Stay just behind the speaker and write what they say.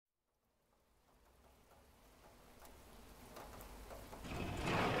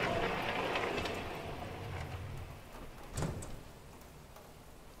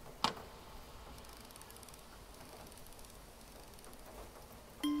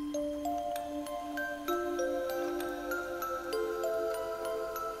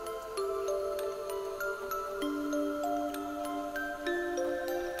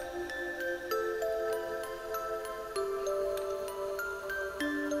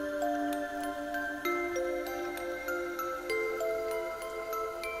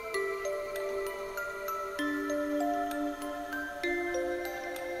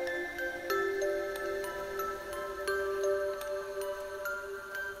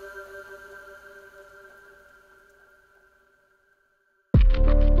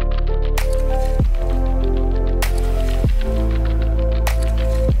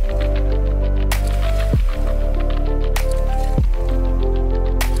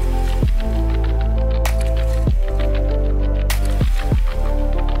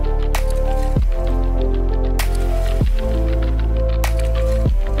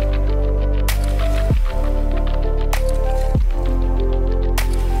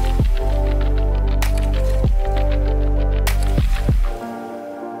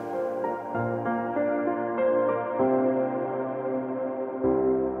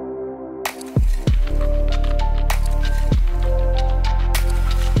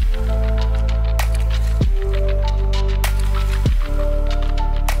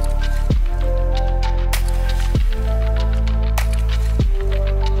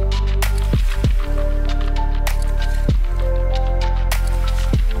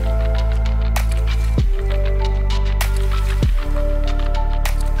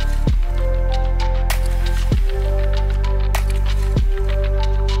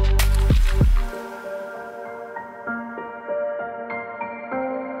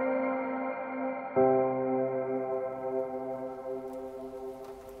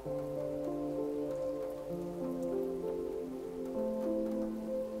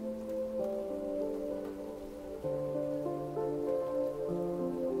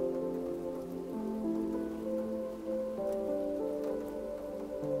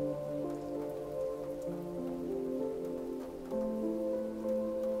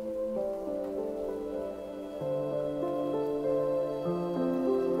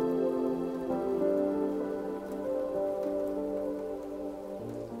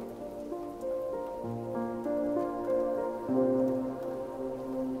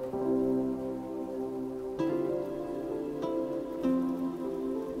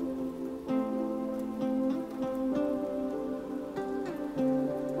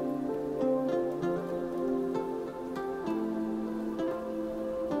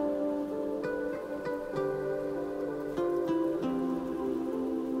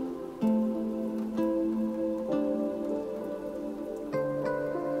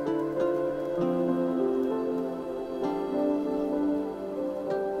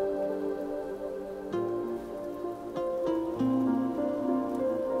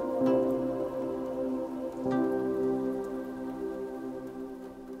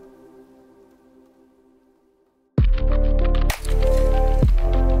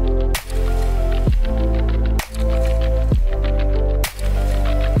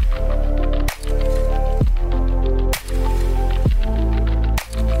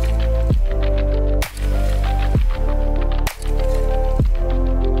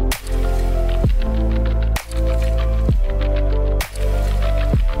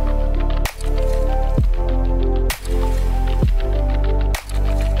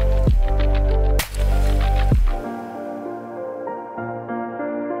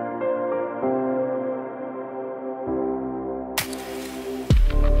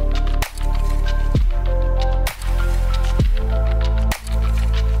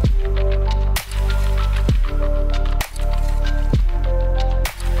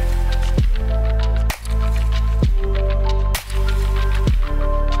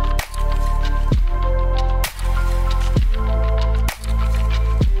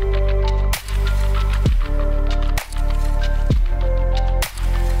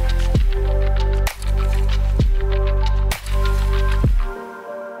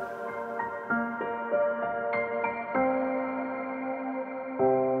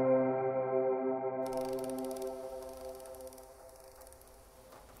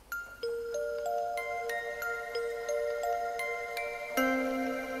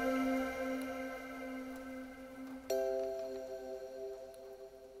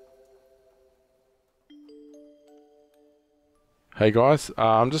Hey guys,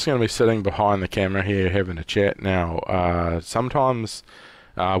 I'm just going to be sitting behind the camera here having a chat now. Sometimes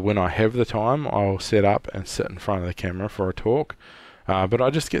when I have the time, I'll set up and sit in front of the camera for a talk, but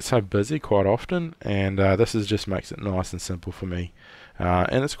I just get so busy quite often, and this just makes it nice and simple for me.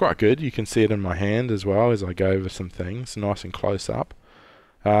 And it's quite good. You can see it in my hand as well as I go over some things, nice and close up.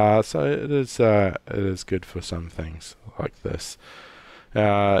 So it is good for some things like this.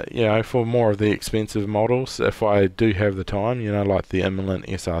 For more of the expensive models, if I do have the time, like the Lumens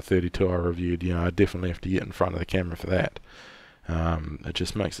SR32 I reviewed, I definitely have to get in front of the camera for that. It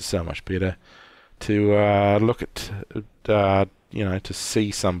just makes it so much better to look at, to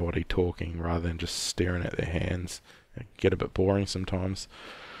see somebody talking rather than just staring at their hands. It get a bit boring sometimes.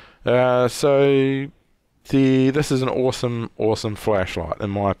 This is an awesome flashlight in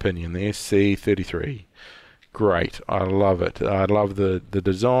my opinion, the SC33. Great, I love it. I love the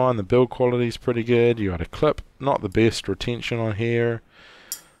design, the build quality is pretty good. You got a clip, not the best retention on here,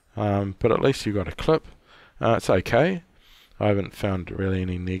 but at least you got a clip. It's okay. I haven't found really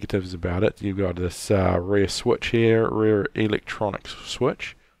any negatives about it. You've got this rear switch here, rear electronic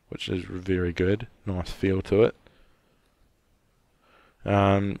switch, which is very good. Nice feel to it.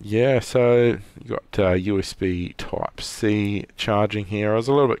 So you got USB Type-C charging here. I was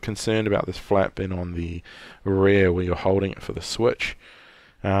a little bit concerned about this flap being on the rear where you're holding it for the switch.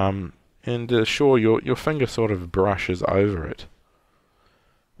 Sure, your finger sort of brushes over it.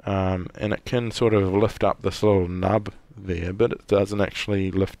 And it can sort of lift up this little nub there, but it doesn't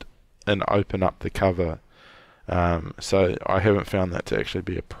actually lift and open up the cover. So I haven't found that to actually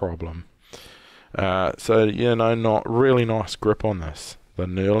be a problem. Not really nice grip on this. The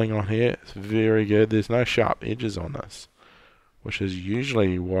knurling on here is very good. There's no sharp edges on this, which is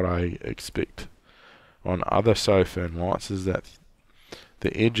usually what I expect on other Sofirn lights, is that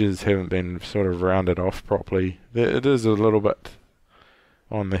the edges haven't been sort of rounded off properly. It is a little bit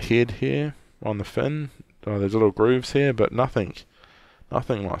on the head here, on the fin. There's little grooves here, but nothing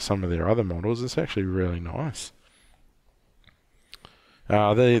like some of their other models. It's actually really nice.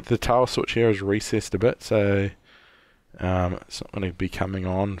 The tail switch here is recessed a bit, so it's not going to be coming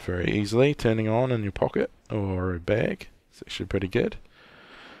on very easily, turning on in your pocket or a bag. It's actually pretty good.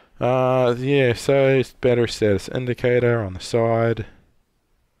 So it's battery status indicator on the side.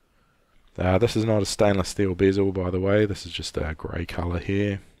 This is not a stainless steel bezel, by the way. This is just a grey colour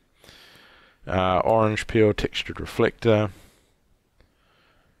here. Orange peel textured reflector.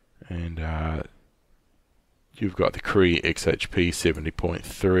 And you've got the CREE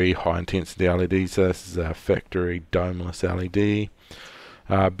XHP70.3 high intensity LED, so this is a factory domeless LED.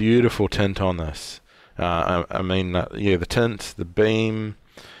 Beautiful tint on this. The tint, the beam,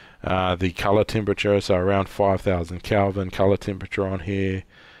 the color temperature, so around 5000 Kelvin color temperature on here.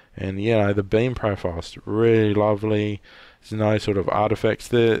 And the beam profile is really lovely. There's no sort of artifacts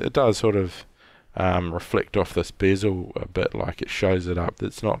there. It does sort of reflect off this bezel a bit, like it shows it up.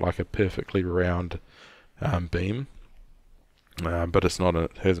 It's not like a perfectly round beam, but it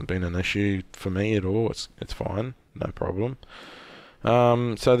hasn't been an issue for me at all. It's fine, no problem.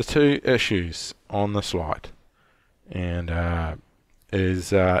 So the two issues on this light, and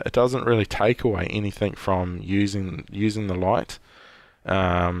is it doesn't really take away anything from using the light.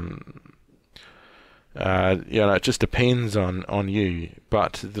 It just depends on you.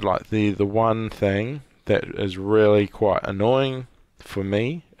 But the one thing that is really quite annoying for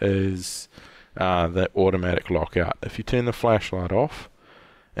me is that automatic lockout. If you turn the flashlight off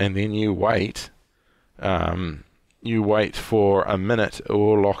and then you wait for a minute, it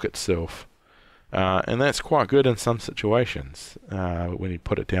will lock itself, and that's quite good in some situations. When you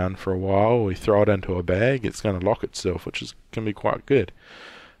put it down for a while or you throw it into a bag, it's going to lock itself, which can be quite good.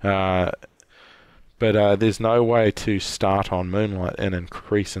 But there's no way to start on moonlight and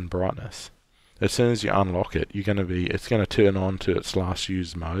increase in brightness. As soon as you unlock it, it's going to turn on to its last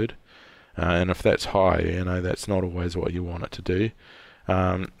used mode. And if that's high, that's not always what you want it to do.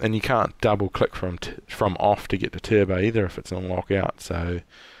 And you can't double click from off to get to turbo either if it's on lockout. So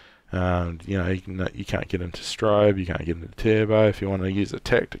you can't get into strobe, you can't get into turbo. If you want to use it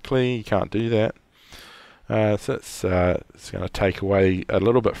tactically, you can't do that. So it's going to take away a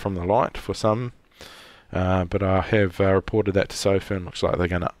little bit from the light for some. But I have reported that to Sofirn. Looks like they're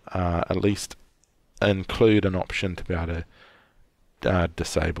going to at least include an option to be able to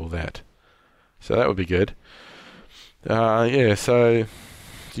disable that. So that would be good. So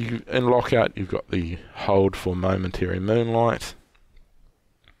in lockout you've got the hold for momentary moonlight.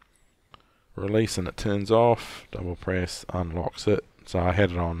 Release and it turns off. Double press, unlocks it. So I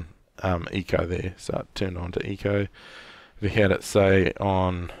had it on eco there, so it turned on to eco. If you had it say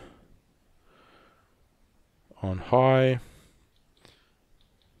on high,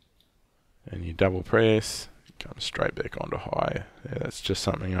 and you double press, it comes straight back onto high. Yeah, that's just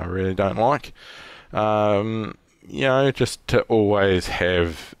something I really don't like. You know, just to always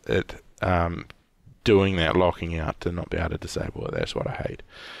have it doing that, locking out, to not be able to disable it. That's what I hate.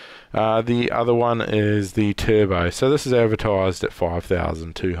 The other one is the turbo. So this is advertised at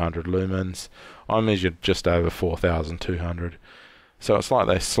 5,200 lumens. I measured just over 4,200. So it's like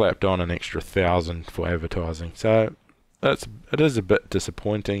they slapped on an extra 1,000 for advertising. So it is a bit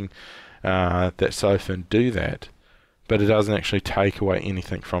disappointing that Sofirn do that, but it doesn't actually take away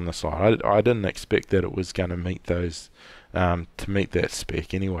anything from the slide. I didn't expect that it was going to meet those, to meet that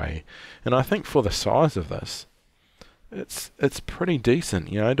spec anyway. And I think for the size of this, it's pretty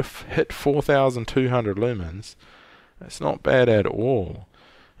decent, you know, to hit 4,200 lumens. It's not bad at all.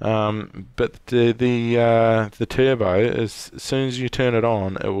 But the turbo is, as soon as you turn it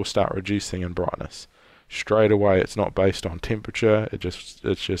on, it will start reducing in brightness straight away. It's not based on temperature. It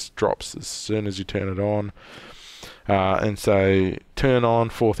just drops as soon as you turn it on. And so turn on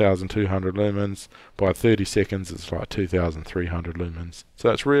 4,200 lumens, by 30 seconds it's like 2,300 lumens. So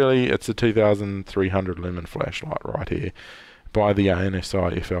it's a 2,300 lumen flashlight right here by the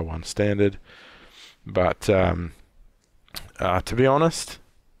ANSI FL1 standard. But to be honest,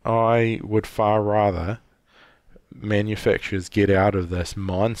 I would far rather manufacturers get out of this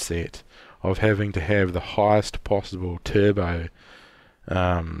mindset of having to have the highest possible turbo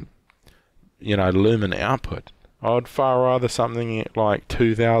lumen output. I'd far rather something like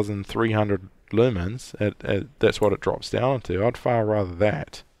 2,300 lumens, that's what it drops down to. I'd far rather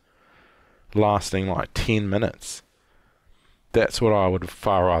that, lasting like 10 minutes. That's what I would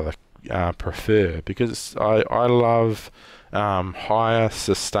far rather prefer, because I love higher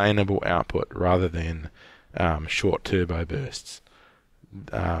sustainable output rather than short turbo bursts.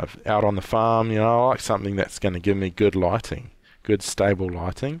 Out on the farm, I like something that's going to give me good lighting, good stable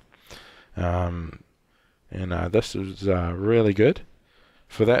lighting. And this is really good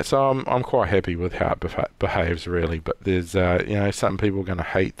for that, so I'm quite happy with how it behaves, really. But there's some people are going to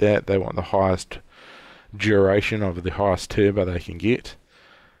hate that. They want the highest duration of the highest turbo they can get,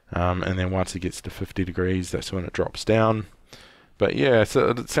 and then once it gets to 50 degrees, that's when it drops down. But yeah, so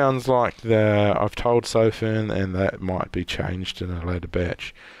it sounds like I've told Sofirn, and that might be changed in a later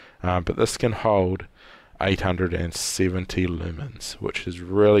batch, but this can hold 870 lumens, which is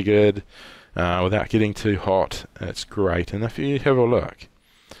really good. Without getting too hot, it's great. And if you have a look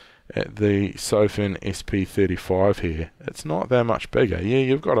at the Sofirn SP35 here, it's not that much bigger. Yeah,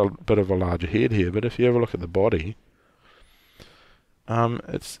 you've got a bit of a larger head here, but if you have a look at the body,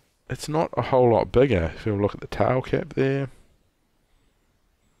 it's not a whole lot bigger. If you have a look at the tail cap there,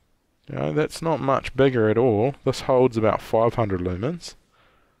 that's not much bigger at all. This holds about 500 lumens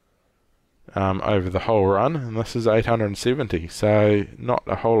over the whole run, and this is 870, so not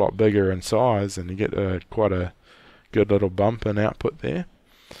a whole lot bigger in size, and you get quite a good little bump in output there.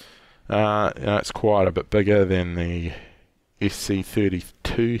 It's quite a bit bigger than the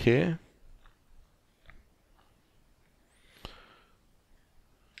SC32 here.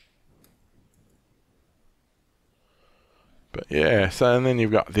 But yeah, so and then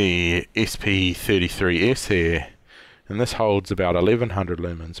you've got the SP33S here, and this holds about 1100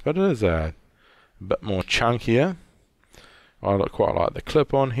 lumens, but it is a bit more chunkier. I quite like the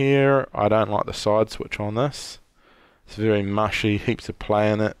clip on here. I don't like the side switch on this. It's very mushy, heaps of play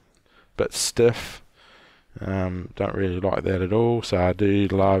in it, bit stiff. Don't really like that at all. So I do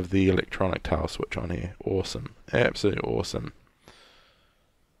love the electronic tail switch on here. Awesome, absolutely awesome.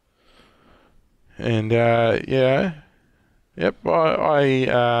 And I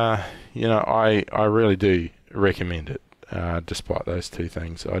really do recommend it. Despite those two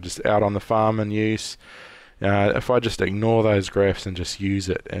things, I just out on the farm and use. If I just ignore those graphs and just use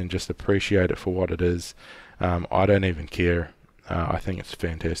it and just appreciate it for what it is, I don't even care. I think it's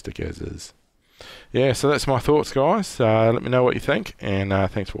fantastic as is. Yeah, so that's my thoughts, guys. Let me know what you think, and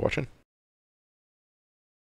thanks for watching.